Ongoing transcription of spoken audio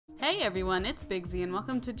Hey everyone, it's Big Z and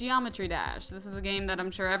welcome to Geometry Dash. This is a game that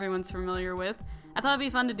I'm sure everyone's familiar with. I thought it'd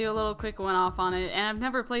be fun to do a little quick one-off on it, and I've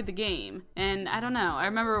never played the game. And I don't know, I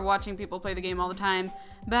remember watching people play the game all the time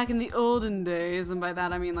back in the olden days, and by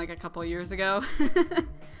that I mean like a couple years ago.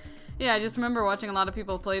 Yeah, I just remember watching a lot of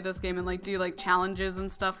people play this game and like do like challenges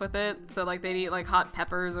and stuff with it. So like they'd eat like hot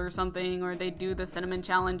peppers or something, or they'd do the cinnamon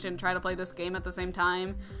challenge and try to play this game at the same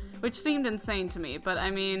time. Which seemed insane to me, but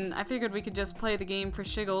I mean, I figured we could just play the game for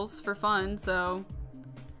shiggles, for fun, so...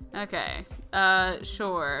 Okay,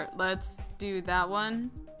 sure, let's do that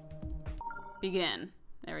one. Begin.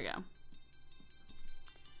 There we go.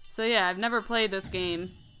 So yeah, I've never played this game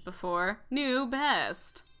before. New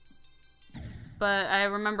best! But I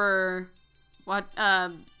remember,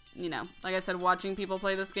 you know, like I said, watching people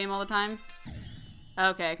play this game all the time.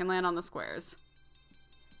 Okay, I can land on the squares.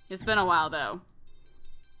 It's been a while, though.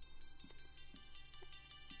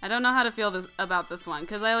 I don't know how to feel about this one,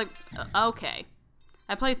 because I okay.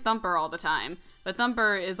 I play Thumper all the time, but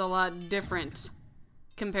Thumper is a lot different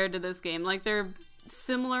compared to this game. Like, they're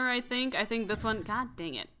similar, I think. I think this one, god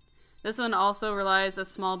dang it. This one also relies a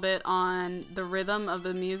small bit on the rhythm of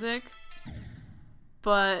the music,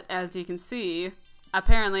 but as you can see,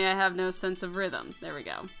 apparently I have no sense of rhythm. There we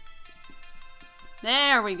go.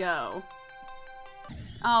 There we go.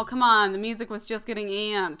 Oh, come on, the music was just getting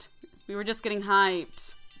amped. We were just getting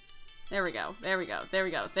hyped. There we go, there we go, there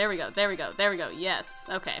we go, there we go, there we go, there we go, yes,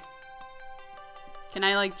 okay. Can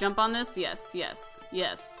I, like, jump on this? Yes, yes,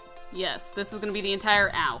 yes, yes. This is gonna be the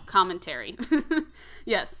entire ow commentary.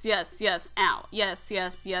 Yes, yes, yes, ow. Yes,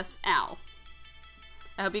 yes, yes, ow.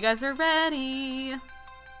 I hope you guys are ready.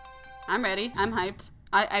 I'm ready, I'm hyped.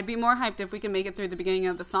 I'd be more hyped if we can make it through the beginning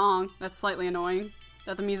of the song. That's slightly annoying,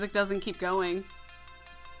 that the music doesn't keep going.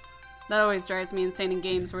 That always drives me insane in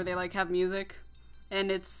games where they, like, have music. And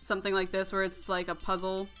it's something like this where it's like a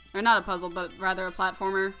puzzle, or not a puzzle, but rather a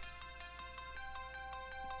platformer.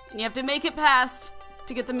 And you have to make it past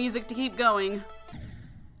to get the music to keep going.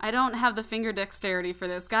 I don't have the finger dexterity for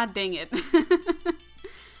this, god dang it.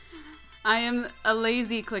 I am a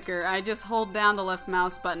lazy clicker, I just hold down the left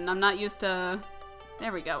mouse button. I'm not used to,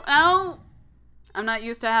 there we go. Oh! I'm not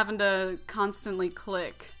used to having to constantly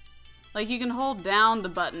click. Like, you can hold down the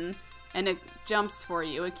button and it jumps for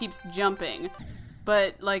you, it keeps jumping.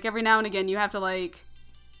 But, like, every now and again, you have to, like,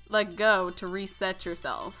 let go to reset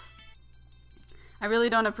yourself. I really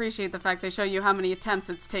don't appreciate the fact they show you how many attempts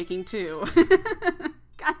it's taking, too.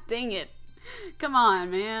 God dang it. Come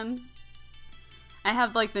on, man. I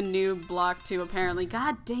have, like, the new block, too, apparently.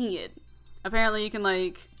 God dang it. Apparently you can,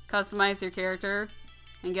 like, customize your character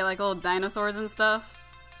and get, like, little dinosaurs and stuff.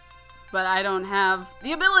 But I don't have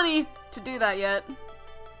the ability to do that yet.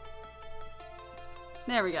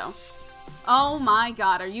 There we go. Oh my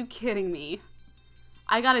god, are you kidding me?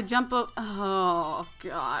 I gotta jump up. Oh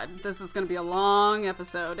god, this is gonna be a long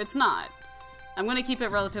episode. It's not. I'm gonna keep it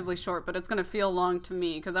relatively short, but it's gonna feel long to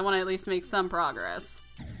me because I want to at least make some progress.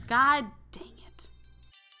 God dang it.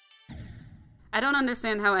 I don't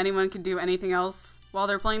understand how anyone can do anything else while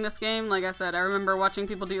they're playing this game. Like I said, I remember watching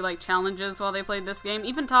people do like challenges while they played this game.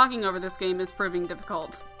 Even talking over this game is proving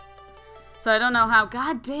difficult. So I don't know how,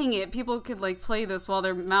 god dang it, people could like play this while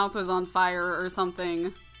their mouth was on fire or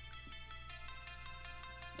something.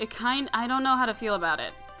 I don't know how to feel about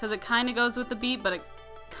it, because it kind of goes with the beat, but it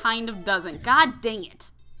kind of doesn't. God dang it!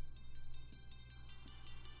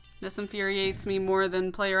 This infuriates me more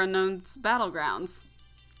than PlayerUnknown's Battlegrounds.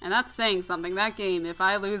 And that's saying something. That game, if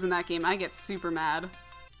I lose in that game, I get super mad.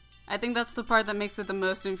 I think that's the part that makes it the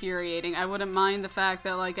most infuriating. I wouldn't mind the fact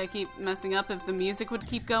that like I keep messing up if the music would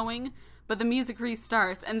keep going. But the music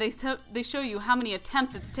restarts, and they show you how many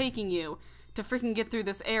attempts it's taking you to freaking get through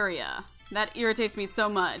this area. That irritates me so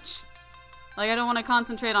much. Like, I don't want to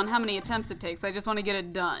concentrate on how many attempts it takes, I just want to get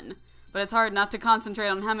it done. But it's hard not to concentrate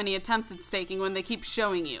on how many attempts it's taking when they keep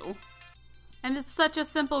showing you. And it's such a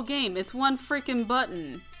simple game, it's one freaking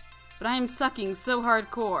button. But I am sucking so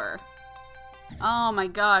hardcore. Oh my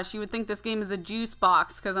gosh, you would think this game is a juice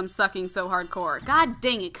box because I'm sucking so hardcore. God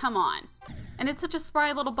dang it, come on. And it's such a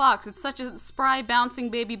spry little box. It's such a spry, bouncing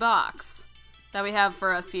baby box that we have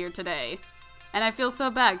for us here today. And I feel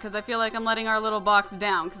so bad because I feel like I'm letting our little box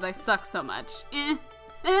down because I suck so much.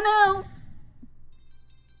 No!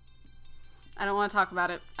 I don't want to talk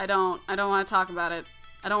about it. I don't want to talk about it.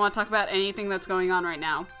 I don't want to talk about anything that's going on right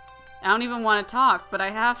now. I don't even want to talk, but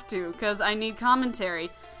I have to because I need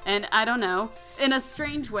commentary. And I don't know, in a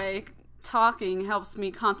strange way, talking helps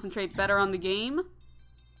me concentrate better on the game.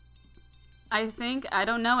 I think. I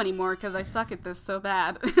don't know anymore because I suck at this so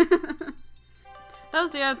bad. That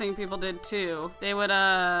was the other thing people did too. They would,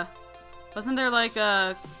 wasn't there like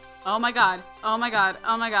a Oh my god. Oh my god.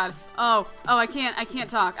 Oh my god. Oh, I can't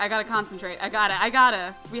talk. I gotta concentrate. I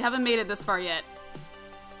gotta. We haven't made it this far yet.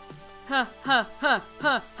 Huh.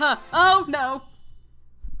 Oh no!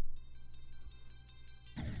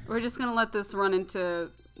 We're just gonna let this run into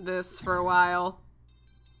this for a while.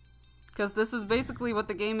 Because this is basically what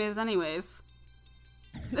the game is anyways.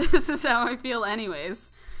 This is how I feel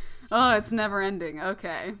anyways. Oh, it's never ending.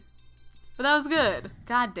 Okay. But that was good.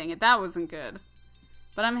 God dang it, that wasn't good.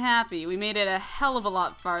 But I'm happy. We made it a hell of a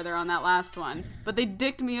lot farther on that last one. But they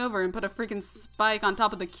dicked me over and put a freaking spike on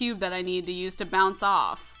top of the cube that I need to use to bounce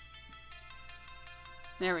off.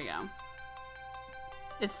 There we go.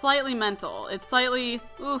 It's slightly mental. It's slightly,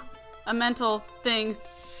 a mental thing.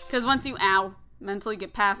 Because once you, mentally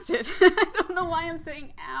get past it. I don't know why I'm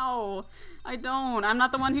saying ow. I don't. I'm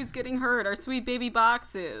not the one who's getting hurt. Our sweet baby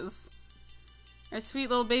Box is. Our sweet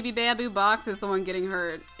little baby Babu Box is the one getting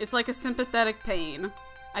hurt. It's like a sympathetic pain.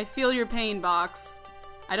 I feel your pain, Box.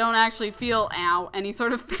 I don't actually feel, ow, any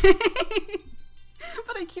sort of pain.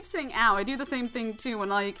 But I keep saying ow. I do the same thing too when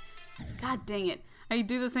like, god dang it. I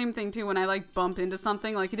do the same thing too when I like bump into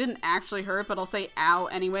something. Like it didn't actually hurt, but I'll say ow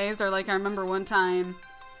anyways. Or like I remember one time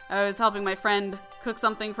I was helping my friend cook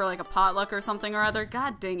something for like a potluck or something or other.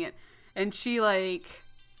 God dang it. And she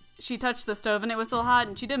touched the stove and it was still hot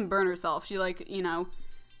and she didn't burn herself. She like, you know,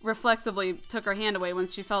 reflexively took her hand away when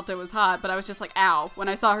she felt it was hot, but I was just like, ow. When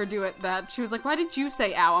I saw her do it, she was like, why did you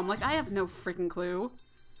say ow? I'm like, I have no freaking clue.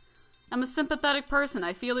 I'm a sympathetic person.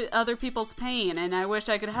 I feel other people's pain and I wish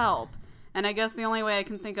I could help. And I guess the only way I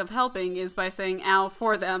can think of helping is by saying ow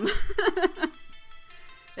for them.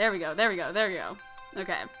 There we go.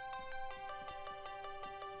 Okay.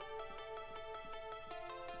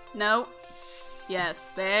 No.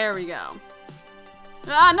 Yes, there we go.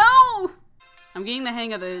 Ah, no! I'm getting the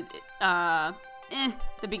hang of the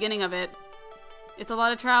beginning of it. It's a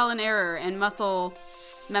lot of trial and error and muscle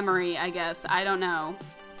memory, I guess. I don't know.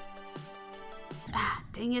 Ah,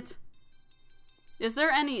 dang it. Is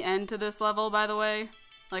there any end to this level, by the way?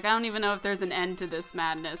 Like, I don't even know if there's an end to this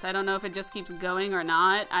madness. I don't know if it just keeps going or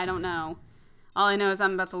not. I don't know. All I know is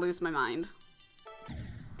I'm about to lose my mind.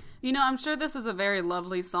 You know, I'm sure this is a very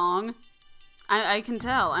lovely song. I can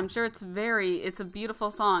tell. I'm sure it's a beautiful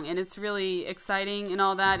song, and it's really exciting and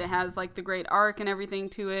all that. It has, like, the great arc and everything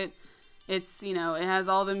to it. It's, you know, it has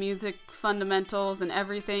all the music fundamentals and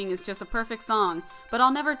everything. It's just a perfect song. But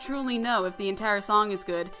I'll never truly know if the entire song is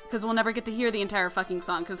good, because we'll never get to hear the entire fucking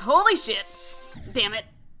song, because holy shit! Damn it!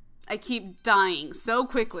 I keep dying so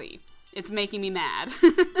quickly. It's making me mad.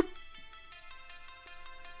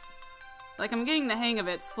 Like, I'm getting the hang of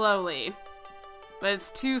it slowly, but it's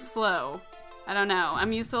too slow. I don't know.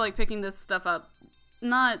 I'm used to, like, picking this stuff up.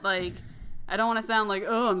 Not, like, I don't want to sound like,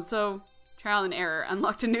 oh, I'm so trial and error.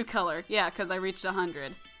 Unlocked a new color. Yeah, because I reached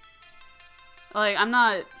 100. Like, I'm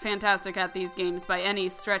not fantastic at these games by any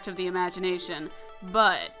stretch of the imagination,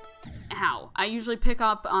 but, ow, I usually pick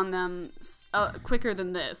up on them quicker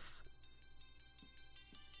than this.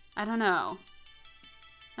 I don't know.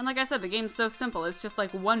 And like I said, the game's so simple. It's just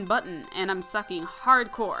like one button, and I'm sucking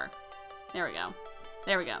hardcore. There we go.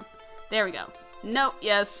 There we go. There we go. Nope,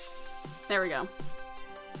 yes. There we go.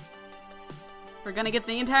 We're gonna get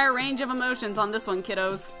the entire range of emotions on this one,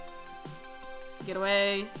 kiddos. Get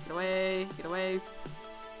away, get away, get away.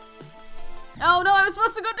 Oh no, I was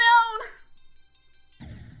supposed to go down!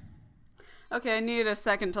 Okay, I needed a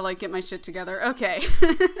second to like get my shit together. Okay.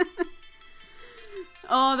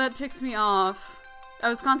 Oh, that ticks me off. I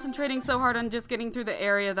was concentrating so hard on just getting through the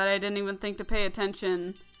area that I didn't even think to pay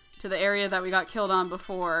attention to the area that we got killed on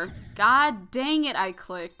before. God dang it, I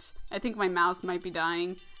clicked. I think my mouse might be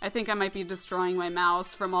dying. I think I might be destroying my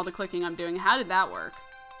mouse from all the clicking I'm doing. How did that work?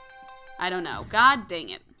 I don't know. God dang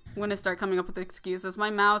it. I'm gonna start coming up with excuses. My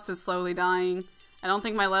mouse is slowly dying. I don't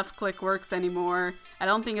think my left click works anymore. I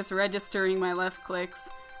don't think it's registering my left clicks.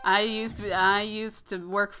 I used to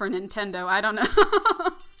work for Nintendo. I don't know.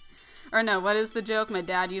 Or no, what is the joke? My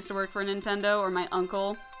dad used to work for Nintendo, or my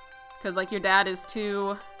uncle. Because, like, your dad is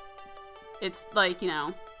too... It's, like, you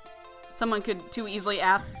know... Someone could too easily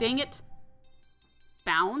ask, dang it!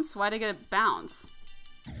 Bounce? Why'd I get a bounce?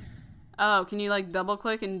 Oh, can you, like,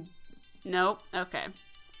 double-click and... Nope. Okay.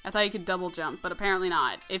 I thought you could double jump, but apparently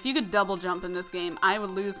not. If you could double jump in this game, I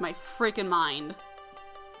would lose my freaking mind.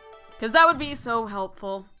 Because that would be so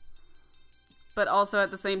helpful. But also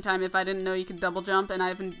at the same time, if I didn't know you could double jump and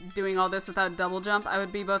I've been doing all this without double jump, I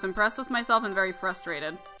would be both impressed with myself and very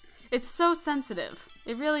frustrated. It's so sensitive.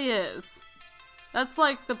 It really is. That's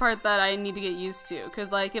like the part that I need to get used to.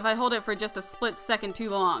 Because like if I hold it for just a split second too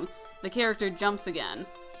long, the character jumps again.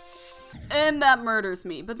 And that murders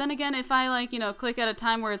me. But then again, if I, like, you know, click at a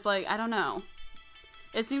time where it's like, I don't know.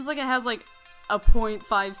 It seems like it has, like, a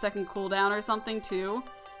 0.5 second cooldown or something, too.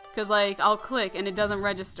 Because, like, I'll click and it doesn't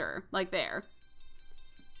register. Like, there.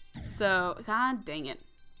 So, god dang it.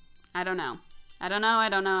 I don't know. I don't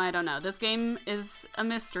know. This game is a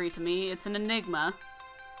mystery to me. It's an enigma.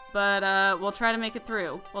 But, we'll try to make it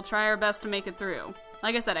through. We'll try our best to make it through.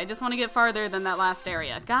 Like I said, I just want to get farther than that last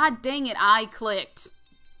area. God dang it, I clicked.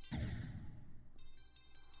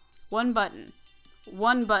 One button.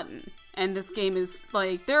 One button. And this game is,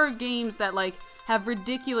 like, there are games that, like, have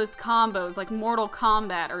ridiculous combos, like Mortal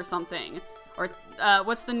Kombat or something. Or,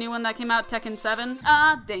 what's the new one that came out? Tekken 7?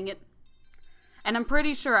 Ah, dang it. And I'm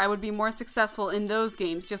pretty sure I would be more successful in those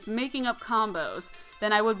games, just making up combos,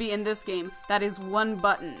 than I would be in this game that is one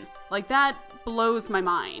button. Like, that blows my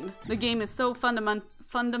mind. The game is so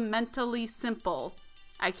fundamentally simple.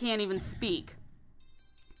 I can't even speak.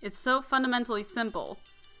 It's so fundamentally simple,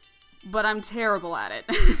 but I'm terrible at it.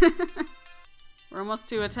 We're almost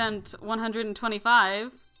to attempt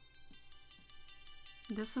 125.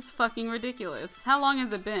 This is fucking ridiculous. How long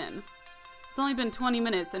has it been? It's only been 20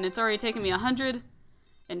 minutes and it's already taken me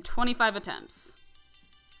 125 attempts.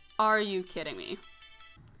 Are you kidding me?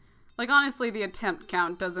 Like, honestly, the attempt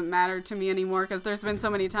count doesn't matter to me anymore because there's been so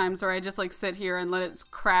many times where I just, like, sit here and let it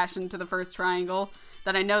crash into the first triangle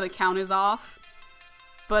that I know the count is off.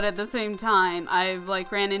 But at the same time, I've,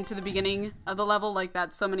 like, ran into the beginning of the level like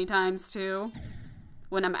that so many times, too,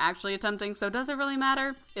 when I'm actually attempting. So does it really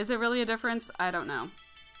matter? Is it really a difference? I don't know.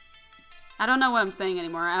 I don't know what I'm saying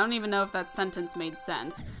anymore. I don't even know if that sentence made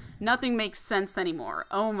sense. Nothing makes sense anymore.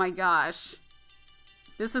 Oh my gosh.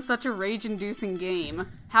 This is such a rage-inducing game.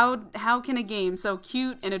 How can a game so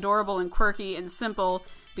cute and adorable and quirky and simple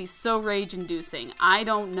be so rage-inducing? I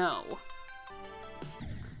don't know.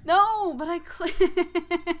 No, but I clicked.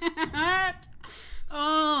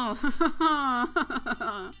 Oh.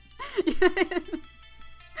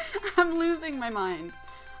 I'm losing my mind.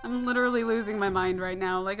 I'm literally losing my mind right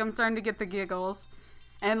now. Like, I'm starting to get the giggles.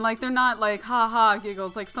 And, like, they're not, like, ha-ha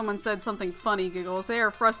giggles, like someone said something funny giggles. They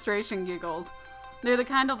are frustration giggles. They're the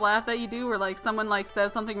kind of laugh that you do where, like, someone, like,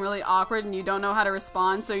 says something really awkward and you don't know how to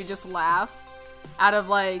respond, so you just laugh out of,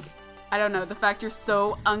 like, I don't know, the fact you're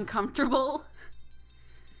so uncomfortable.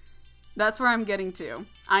 That's where I'm getting to.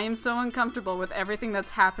 I am so uncomfortable with everything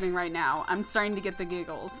that's happening right now. I'm starting to get the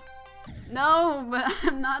giggles. No, but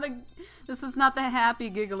I'm not a... This is not the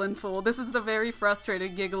happy giggling fool. This is the very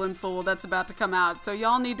frustrated giggling fool that's about to come out. So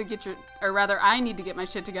y'all need to get your... Or rather, I need to get my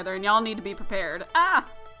shit together and y'all need to be prepared. Ah!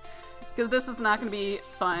 Because this is not going to be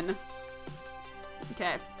fun.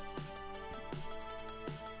 Okay.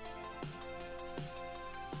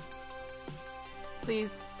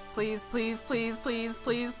 Please, please, please, please, please,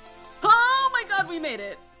 please. Oh my god, we made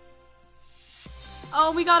it!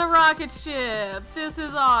 Oh, we got a rocket ship! This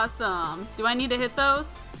is awesome! Do I need to hit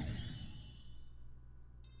those?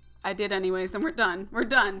 I did anyways, then we're done. We're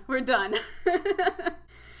done. We're done.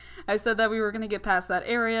 I said that we were going to get past that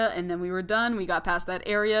area, and then we were done. We got past that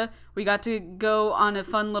area. We got to go on a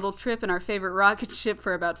fun little trip in our favorite rocket ship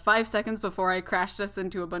for about 5 seconds before I crashed us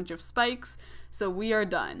into a bunch of spikes. So we are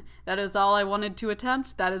done. That is all I wanted to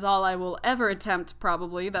attempt. That is all I will ever attempt,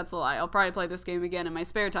 probably. That's a lie. I'll probably play this game again in my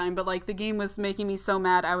spare time, but, like, the game was making me so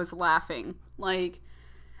mad I was laughing. Like,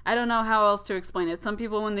 I don't know how else to explain it. Some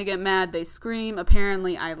people, when they get mad, they scream.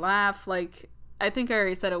 Apparently, I laugh. Like, I think I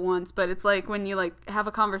already said it once, but it's like when you, like, have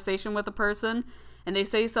a conversation with a person and they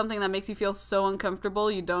say something that makes you feel so uncomfortable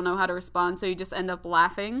you don't know how to respond, so you just end up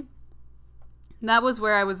laughing. That was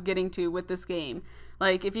where I was getting to with this game.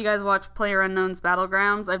 Like, if you guys watch PlayerUnknown's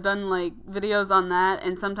Battlegrounds, I've done, like, videos on that,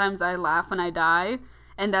 and sometimes I laugh when I die,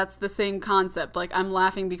 and that's the same concept. Like, I'm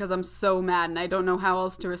laughing because I'm so mad and I don't know how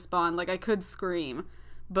else to respond. Like, I could scream.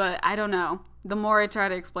 But I don't know. The more I try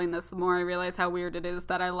to explain this, the more I realize how weird it is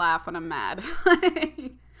that I laugh when I'm mad.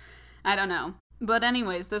 I don't know. But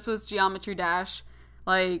anyways, this was Geometry Dash.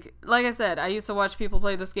 Like I said, I used to watch people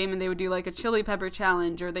play this game and they would do like a chili pepper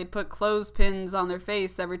challenge, or they'd put clothespins on their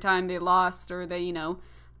face every time they lost or they, you know,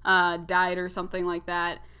 died or something like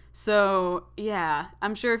that. So, yeah,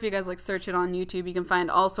 I'm sure if you guys, like, search it on YouTube, you can find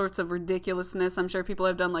all sorts of ridiculousness. I'm sure people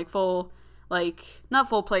have done, like, not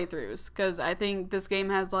full playthroughs, because I think this game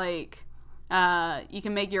has, like, you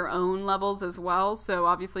can make your own levels as well, so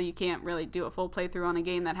obviously you can't really do a full playthrough on a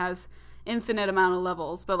game that has infinite amount of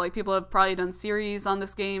levels, but, like, people have probably done series on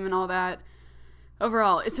this game and all that.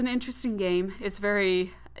 Overall, it's an interesting game. It's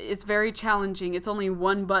very challenging. It's only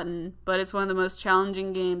one button, but it's one of the most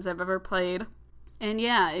challenging games I've ever played. And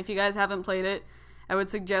yeah, if you guys haven't played it, I would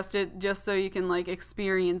suggest it just so you can, like,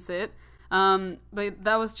 experience it. But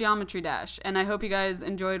that was Geometry Dash, and I hope you guys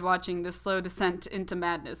enjoyed watching this slow descent into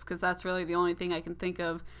madness, because that's really the only thing I can think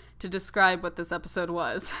of to describe what this episode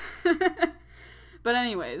was. But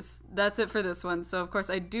anyways, that's it for this one, so of course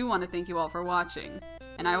I do want to thank you all for watching,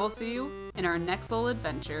 and I will see you in our next little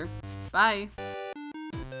adventure. Bye!